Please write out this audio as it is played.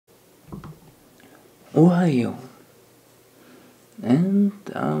Ohio. And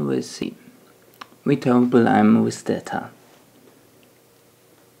I will see. Wie terrible I'm with data.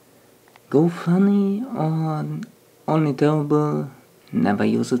 Go funny or only terrible? Never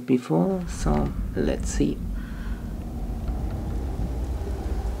used it before, so let's see.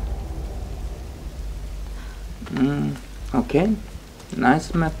 Okay,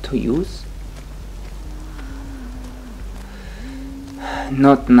 nice map to use.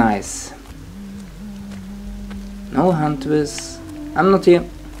 Not nice. No hunters. I'm not here.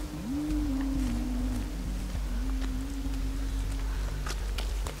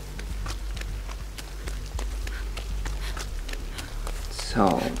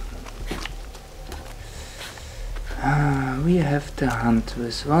 So we have the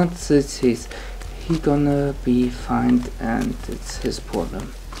hunters. What's it? He gonna be fined, and it's his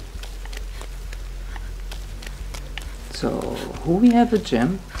problem. So who we have a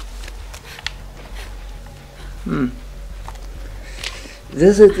gem?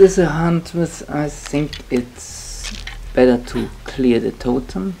 This is a hunt with, I think it's better to clear the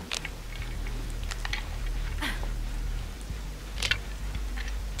totem.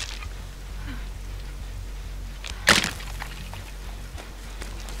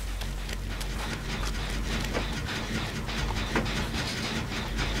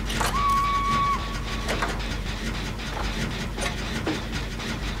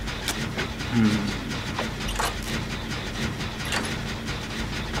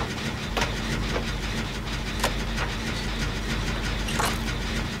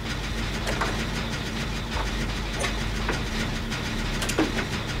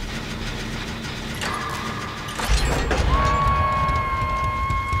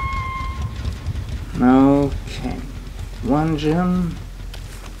 Okay, one gem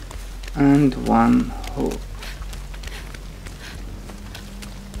and one hope.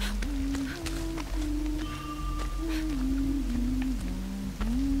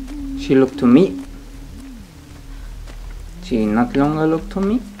 She looked to me. She not longer looked to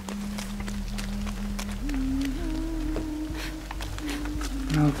me.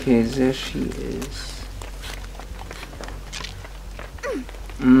 Okay, there she is.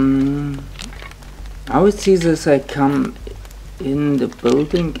 I will see this. I come in the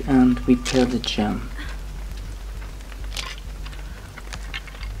building and repair the gem.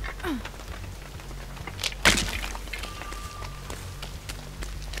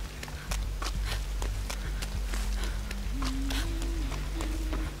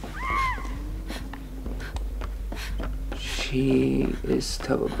 She is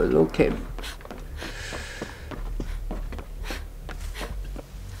terrible. Okay.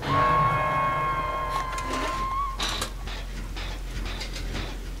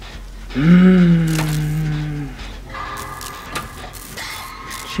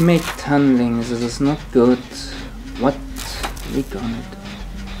 She made tunneling. This is not good. What we gonna do?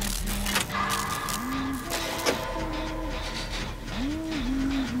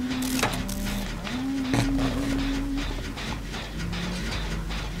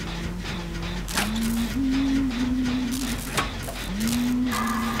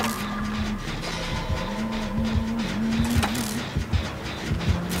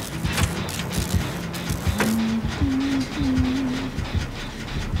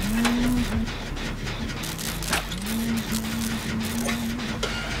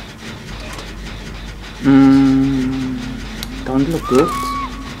 Don't look good.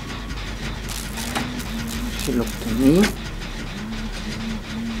 She looked to me.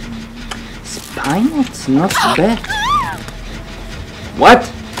 Spine? It's not bad. What?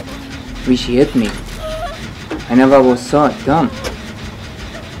 Wie she hit me. I never saw it come.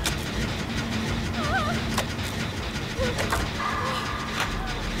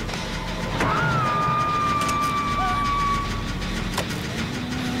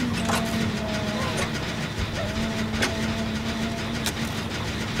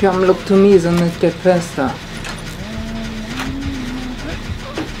 Come look to me, then it get faster.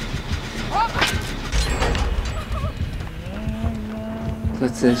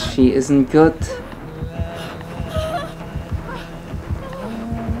 But she isn't good.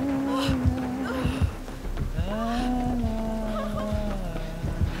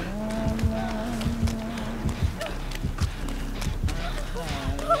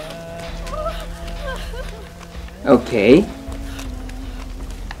 Okay.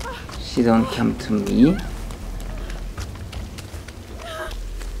 She don't come to me.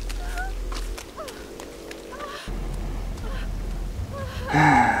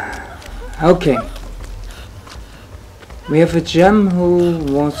 Okay. We have a gem who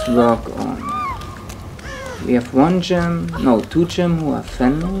was work on. We have one gem, no, two gem who are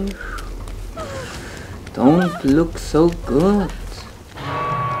finished. don't look so good.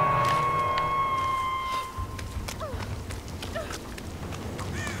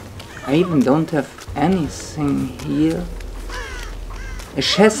 I even don't have anything here. A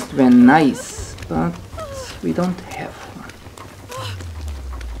chest were nice, but we don't have one.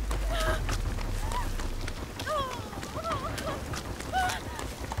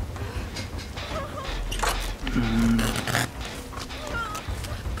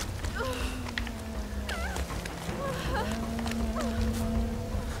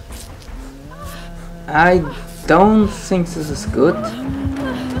 I don't think this is good.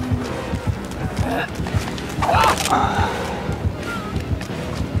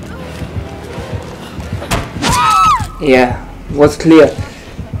 Yeah, was clear.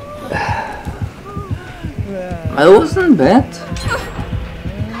 It wasn't bad.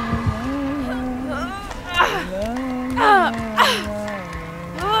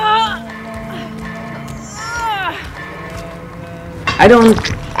 I don't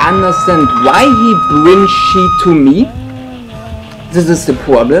understand why he brings she to me. This is the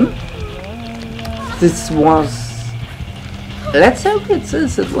problem. This was... Let's hope it's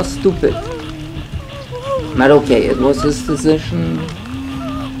this. It was stupid. But okay, it was his decision.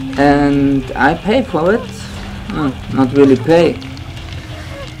 And I pay for it. Not really pay.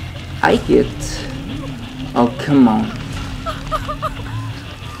 I get... Oh, come on.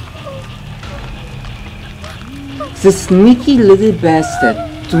 This sneaky little bastard.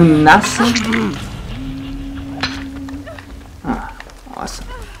 Do nothing. Ah, awesome.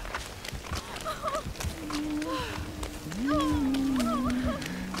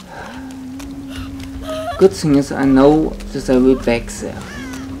 Good thing is I know that I will back there.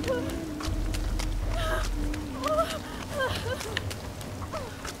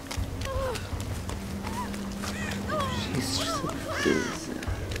 She's so busy.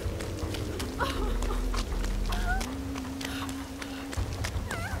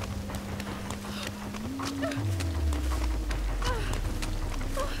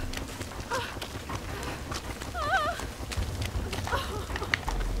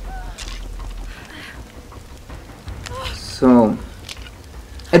 So,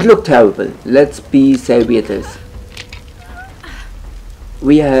 it looked terrible. Let's be serious.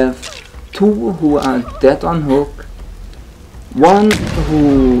 We have two who are dead on hook, one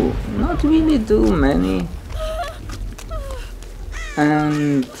who not really do many,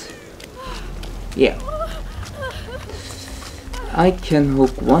 and yeah, I can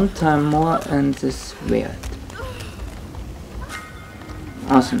hook one time more and this weird.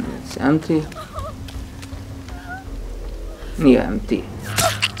 Awesome, it's empty. Yeah, empty.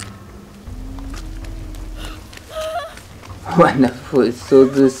 Wonderful, so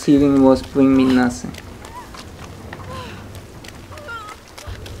the ceiling was bringing me nothing.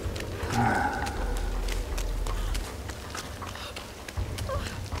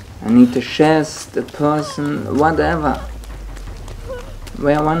 I need a chest, a person, whatever.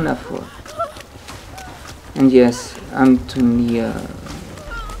 We're wonderful. And yes, I'm too near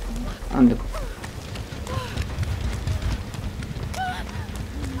on the...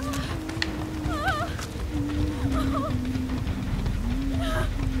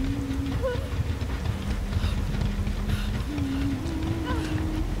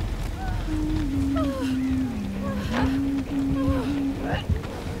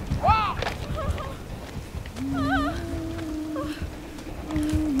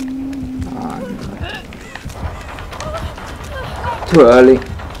 Too early.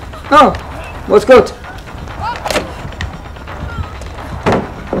 Oh, what's good?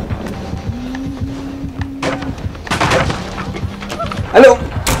 Hello.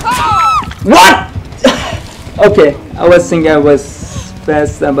 What? Okay, I was thinking I was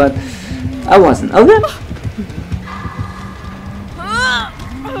faster, but I wasn't. Okay.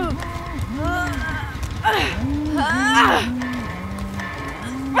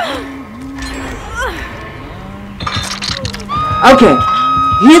 Okay,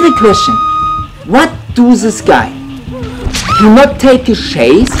 here's the question. What do this guy? Do not take a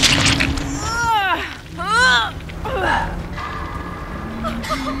chase?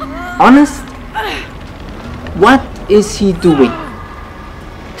 Honest? What is he doing?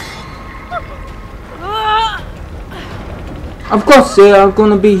 Of course they are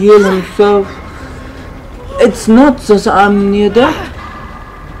gonna be healing, so it's not that I'm near death.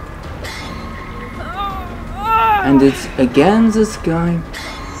 And it's again this guy.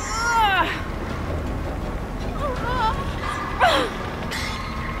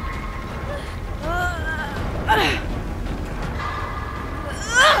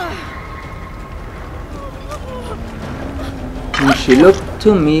 And she looked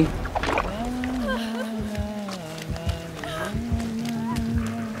to me.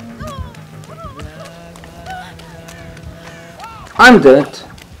 I'm dead.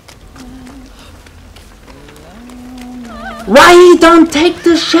 Why he don't take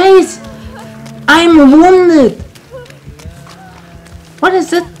the chase? I'm wounded. What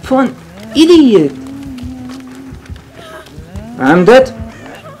is that for an idiot? I'm dead.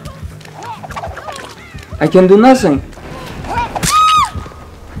 I can do nothing.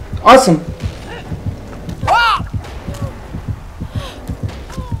 Awesome.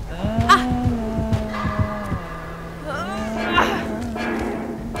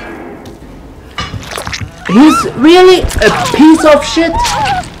 He's really a piece of shit.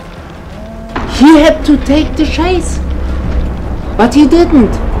 He had to take the chase. But he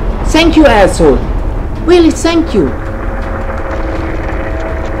didn't. Thank you, asshole. Really, thank you.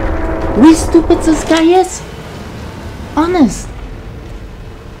 Wie stupid this guy is. Honest.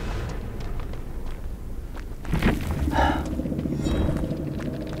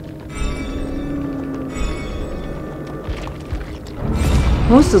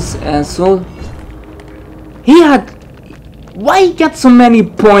 Who's this asshole? He had... Why he got so many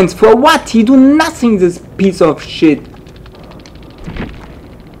points? For what? He do nothing, this piece of shit.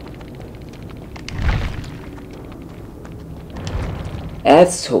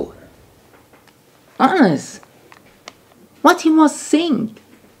 Asshole. Honest. What he was saying.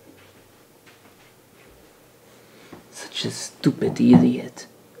 Such a stupid idiot.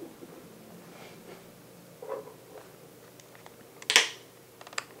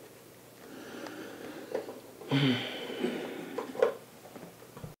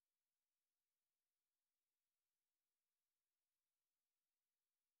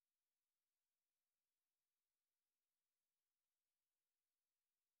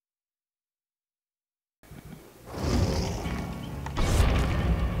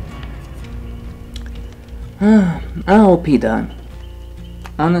 I hope he die.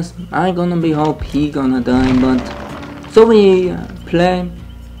 Honest, I gonna be hope he gonna die, but so we play.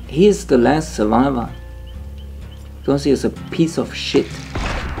 He's the last survivor because he is a piece of shit.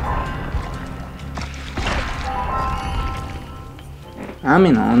 I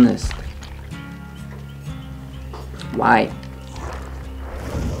mean, honest. Why?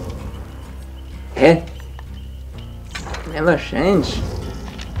 Hey, never change.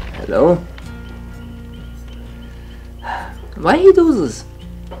 Hello. Why he do this?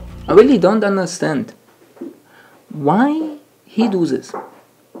 I really don't understand. Why he do this?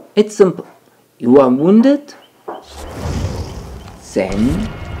 It's simple. You are wounded, then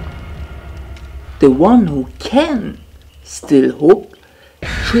the one who can still hook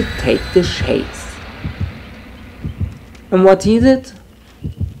should take the chase. And what he did?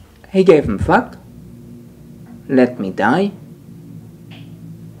 He gave him fuck. Let me die.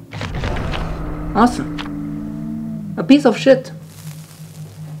 Awesome. A piece of shit.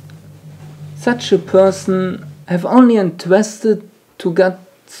 Such a person have only interested to get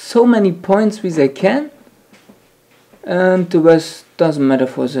so many points as they can, and the rest doesn't matter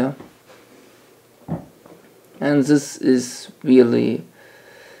for them. And this is really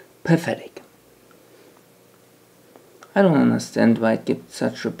pathetic. I don't understand why it gibt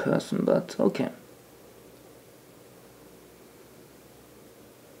such a person, but okay.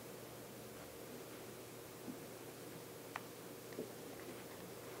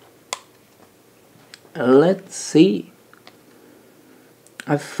 Let's see.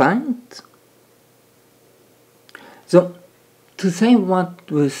 I find... So, to say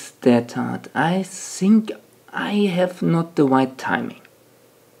what was that hard, I think I have not the right timing.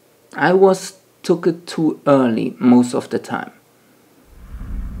 I took it too early most of the time.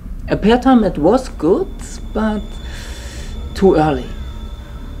 A pair time it was good, but too early.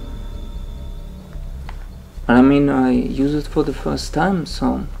 But I mean, I use it for the first time,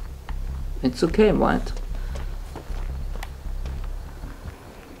 so it's okay, right?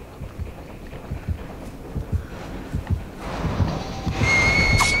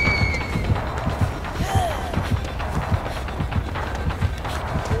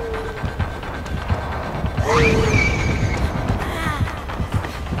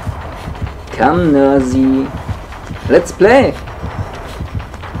 Come, Nerzy. Let's play.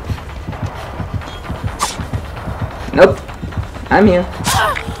 Nope. I'm here.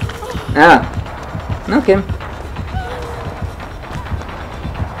 Ah. Okay.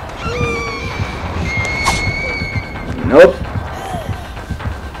 Nope.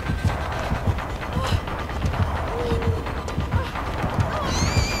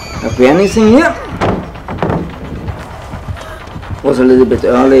 Have we anything here? Was a little bit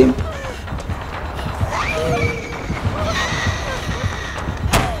early.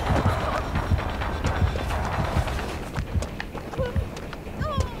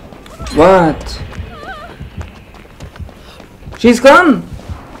 What? She's gone!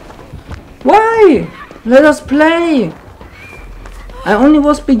 Why? Let us play! I only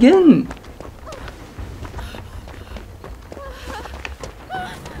was begin.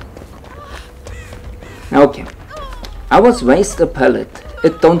 Okay. I was waste a pallet.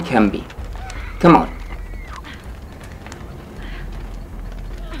 It don't can be. Come on.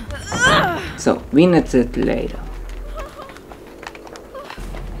 So, we need it later.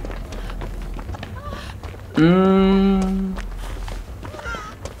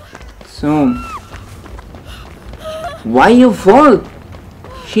 So, why you fall?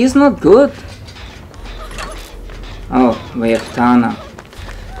 She's not good. Oh, we have Tana.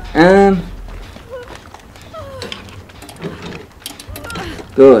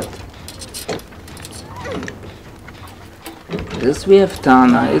 Good. This we have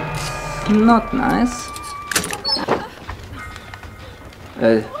Tana. It's not nice.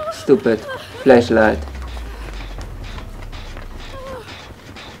 Stupid flashlight.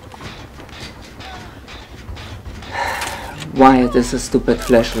 Why this is a stupid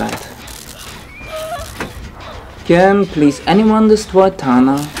flashlight? Can please anyone destroy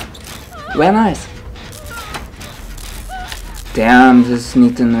Tana? Very nice. Damn, this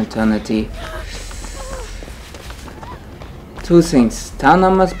needs an eternity. Two things. Tana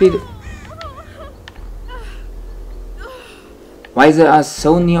must be... Why they are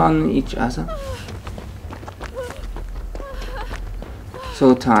so near on each other?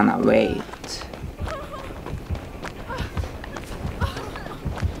 So Tana, wait.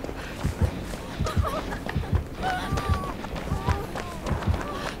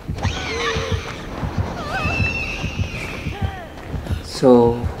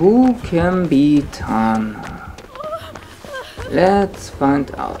 So, who can be Tana? Let's find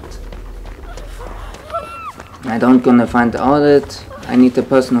out. I don't gonna find out it. I need the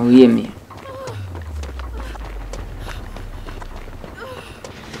person who hear me.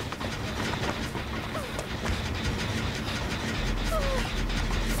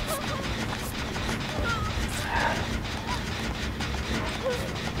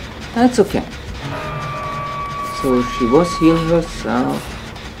 That's okay. So she was here herself.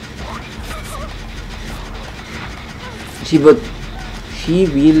 She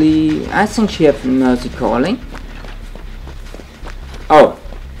really, I think she have mercy calling. Oh,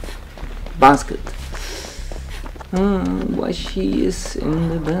 basket. Why she is in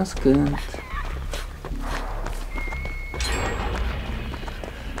the basket?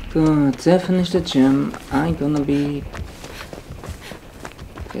 Good, they finished the gym. I'm gonna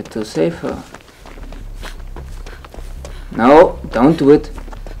get to save her. No, don't do it.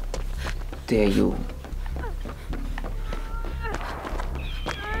 Dare you.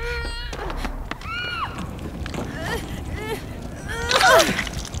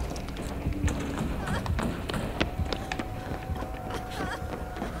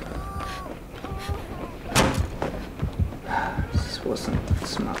 This wasn't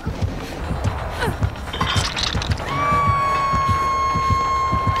smart.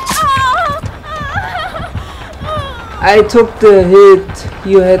 I took the hit.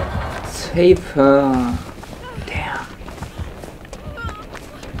 You had to save her. Damn.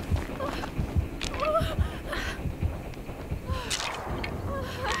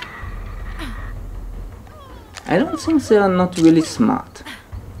 I don't think they are not really smart.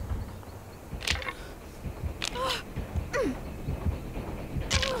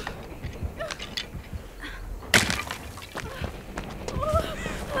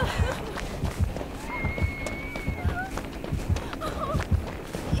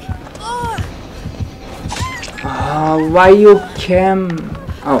 Why you came?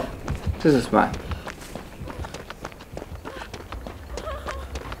 Oh, this is why.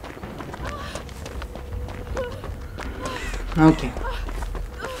 Okay.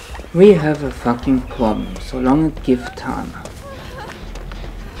 We have a fucking problem, so long it give Tana.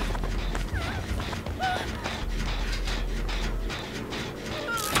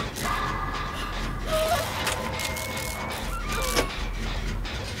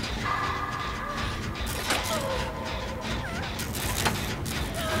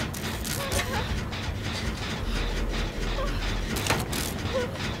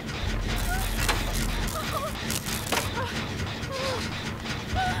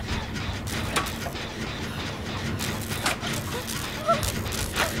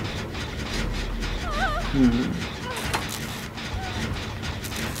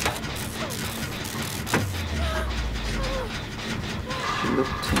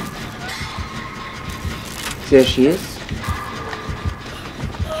 There she is.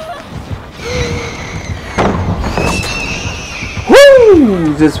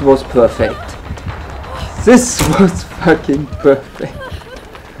 Woo! This was perfect. This was fucking perfect.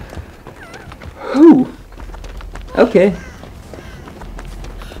 Whew. Okay.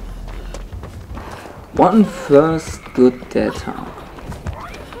 One first good data.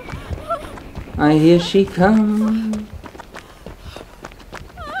 I hear she come.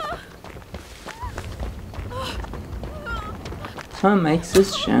 So makes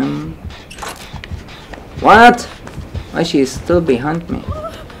this jump. What? Why she is still behind me?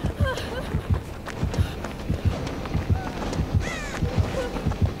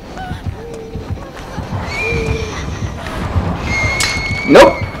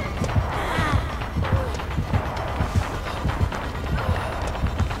 Nope.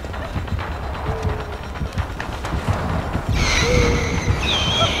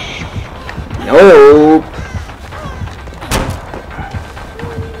 Nope.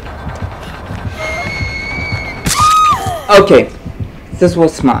 Okay, this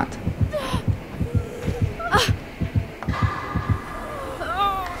was smart.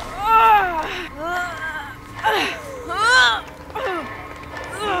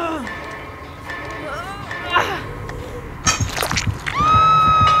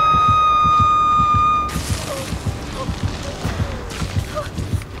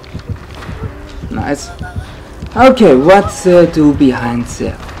 Nice. Okay, what's do behind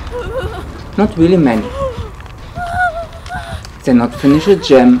there? Not really many. They not finish a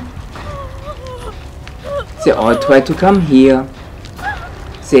gem. They all try to come here.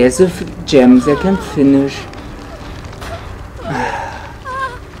 There's a gem they can finish.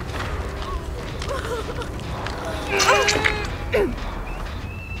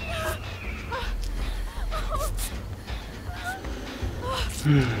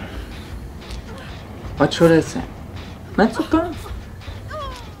 What should I say? That's okay.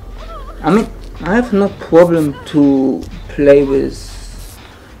 I mean, I have no problem to play with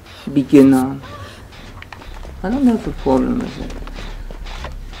beginner. I don't have a problem with it.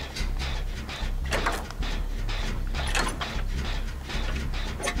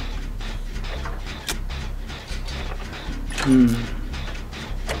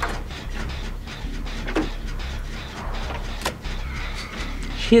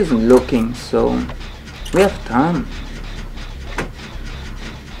 She isn't looking, so we have time.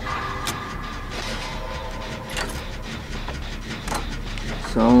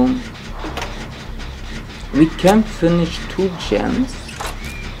 So we can finish 2 gems.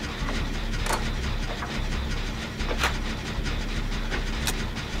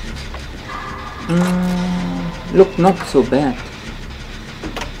 Look, not so bad.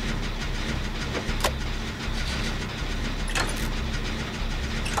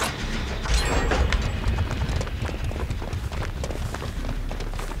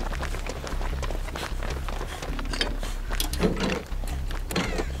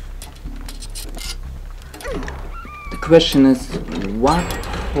 The question is, what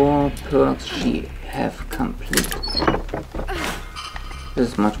 4 perks she have completed? This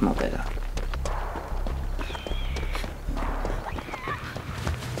is much more better.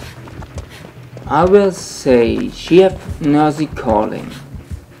 I will say she have Nursery Calling.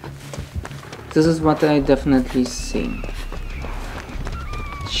 This is what I definitely think.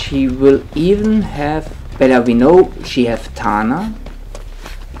 She will even have, better we know she have Tana,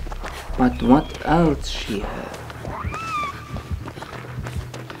 but what else she have?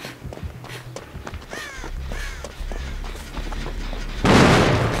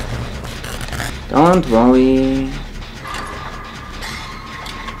 Don't worry.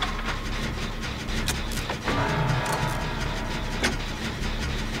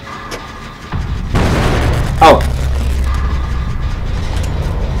 Oh.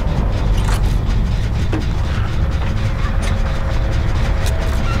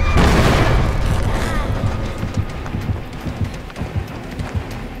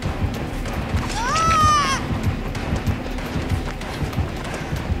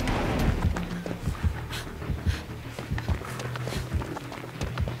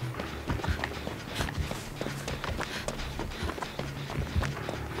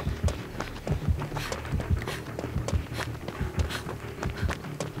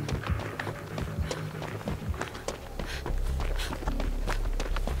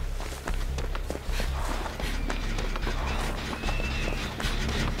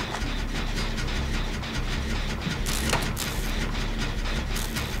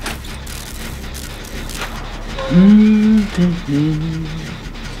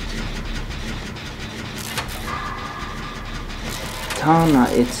 Tana,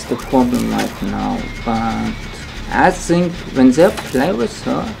 it's the problem right now, but I think when they play with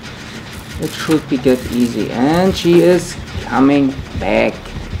her, it should be get easy, and she is coming back.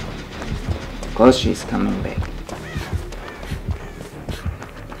 Of course she's coming back.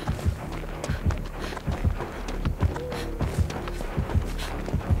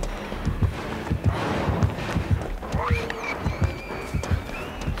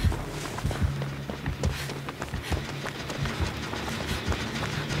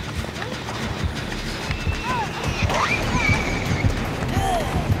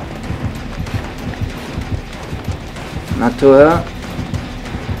 Not to her.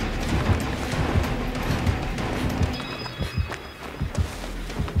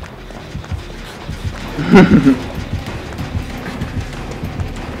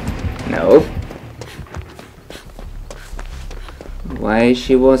 Nope. Why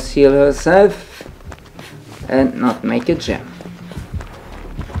she was heal herself and not make a gem?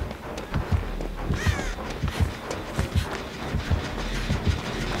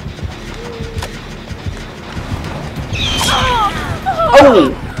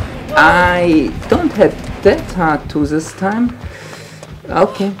 Oh! I don't have that hard to this time.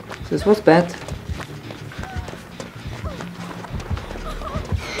 Okay, this was bad.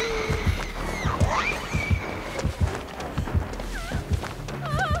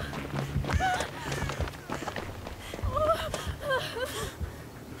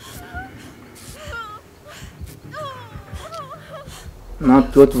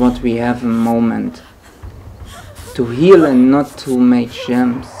 Not good what we have a moment to heal and not to make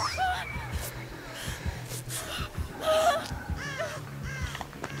gems.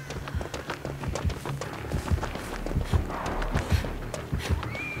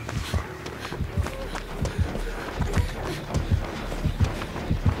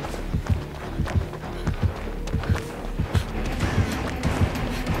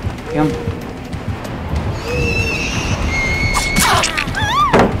 Yeah.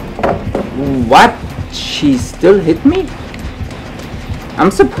 What? She still hit me?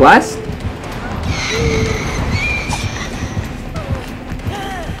 I'm surprised.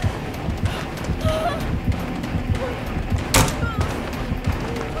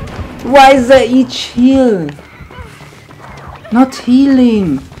 Why is there each heal? Not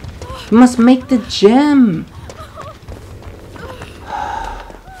healing. You must make the gem.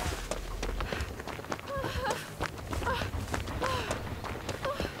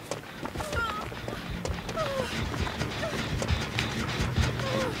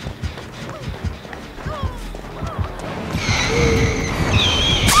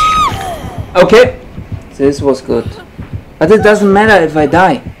 Okay, this was good. But it doesn't matter if I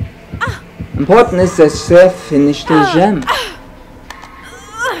die. Important is that Chef finished the gem.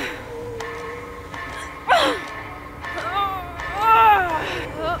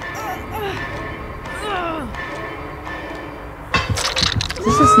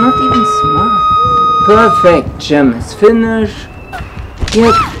 This is not even smart. Perfect, gem is finished.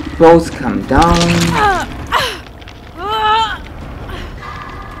 Yet both come down.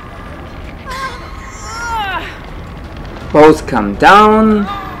 Both come down.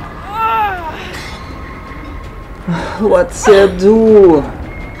 What's there do?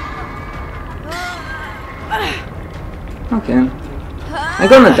 Okay. I'm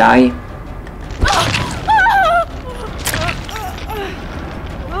gonna die.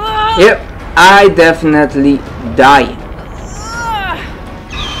 Yep, I definitely die.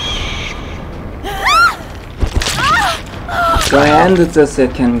 So I ended this a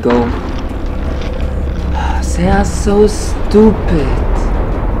second ago. They are so stupid.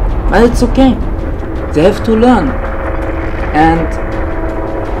 But it's okay. They have to learn. And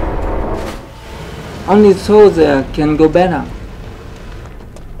only so they can go better.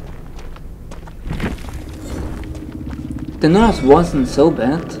 The nurse wasn't so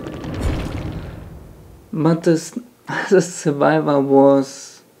bad. But the survivor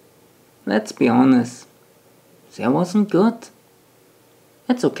was, let's be honest, they wasn't good.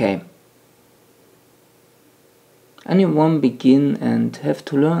 It's okay. Anyone begin and have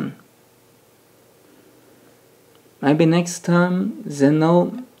to learn. Maybe next time they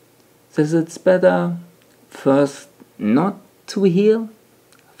know that it's better first not to heal,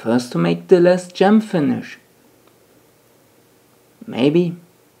 first to make the last gem finish. Maybe.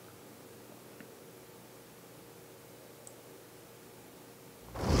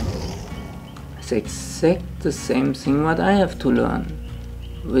 It's exact the same thing what I have to learn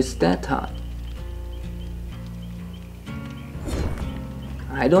with that heart.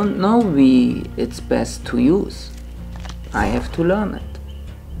 I don't know it's best to use. I have to learn it.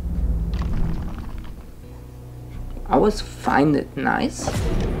 I always find it nice.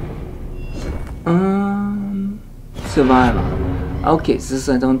 Survivor. Okay, this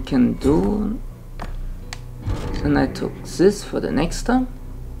I can do. Then I took this for the next time.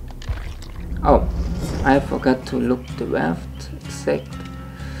 Oh, I forgot to look the raft exact.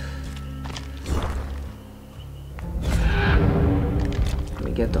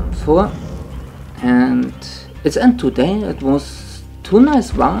 We get on 4, and it's end today. It was 2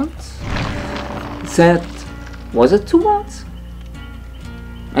 nice rounds. Was it 2 rounds?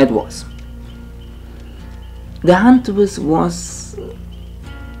 It was. The hunt was,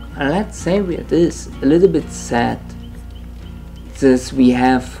 let's say it is a little bit sad, since we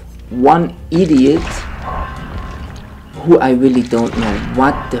have one idiot who I really don't know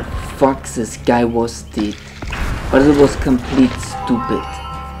what the fuck this guy was did, but it was complete stupid.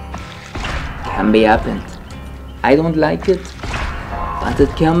 Can be happened. I don't like it, but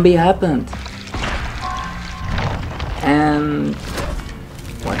it can be happened. And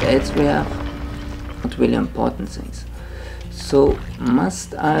what else we have? Not really important things. So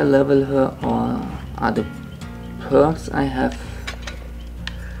must I level her, or are the perks I have?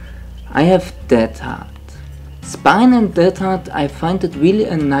 I have Dead Heart. Spine and Dead Heart, I find it really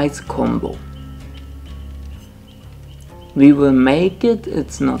a nice combo. We will make it,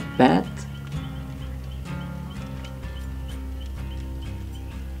 it's not bad.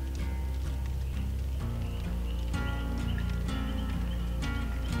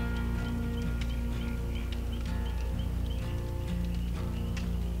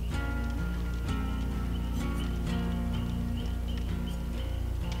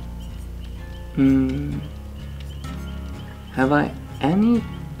 Have I any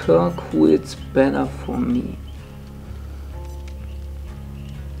perk who is better for me?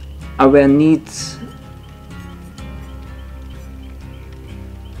 I will need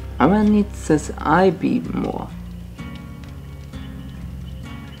this IB more.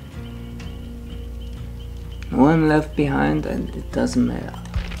 No one left behind, and it doesn't matter.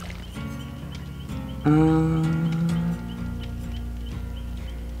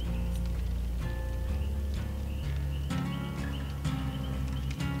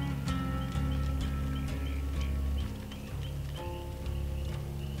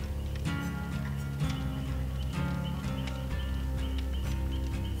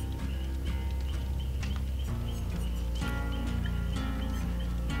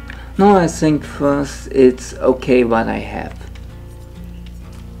 No, I think first it's okay what I have.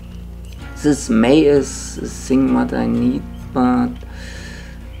 This May is the thing what I need, but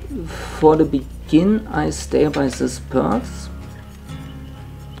for the begin I stay by this perks.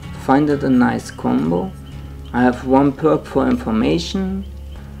 Find it a nice combo. I have 1 perk for information,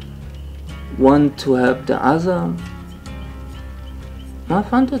 1 to help the other. I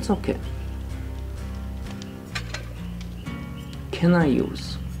find it's okay. Can I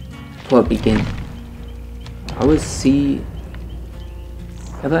use? For begin. I will see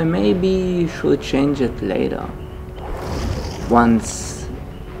if I maybe should change it later, once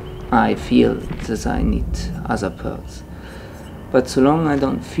I feel that I need other perks. But so long I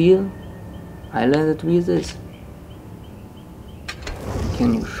don't feel, I let it be this.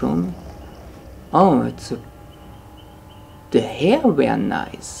 Can you show me? Oh, it's the hair were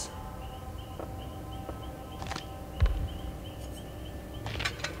nice.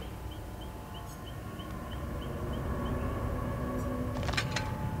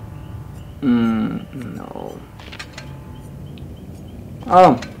 No.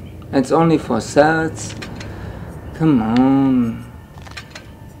 Oh, it's only for cells. Come on.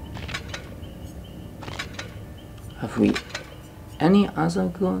 Have we any other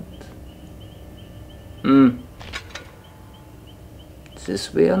good?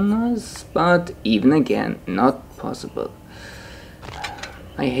 This were nice, but even again, not possible.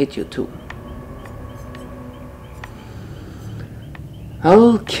 I hate you too.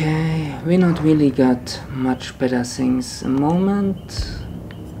 Okay, we not really got much better things in the moment.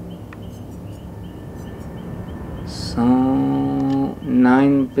 So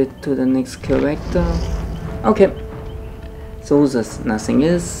 9-bit to the next character. Okay, so this nothing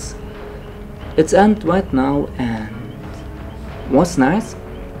is. It's end right now, and was nice.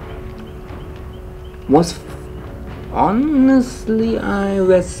 Was honestly, I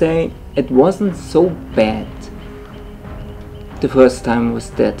would say it wasn't so bad. The first time was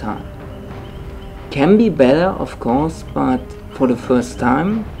Dead Heart. Can be better, of course, but for the first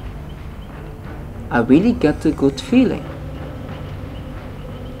time I really got a good feeling.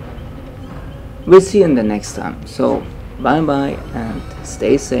 We'll see you in the next time. So bye bye and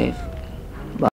stay safe.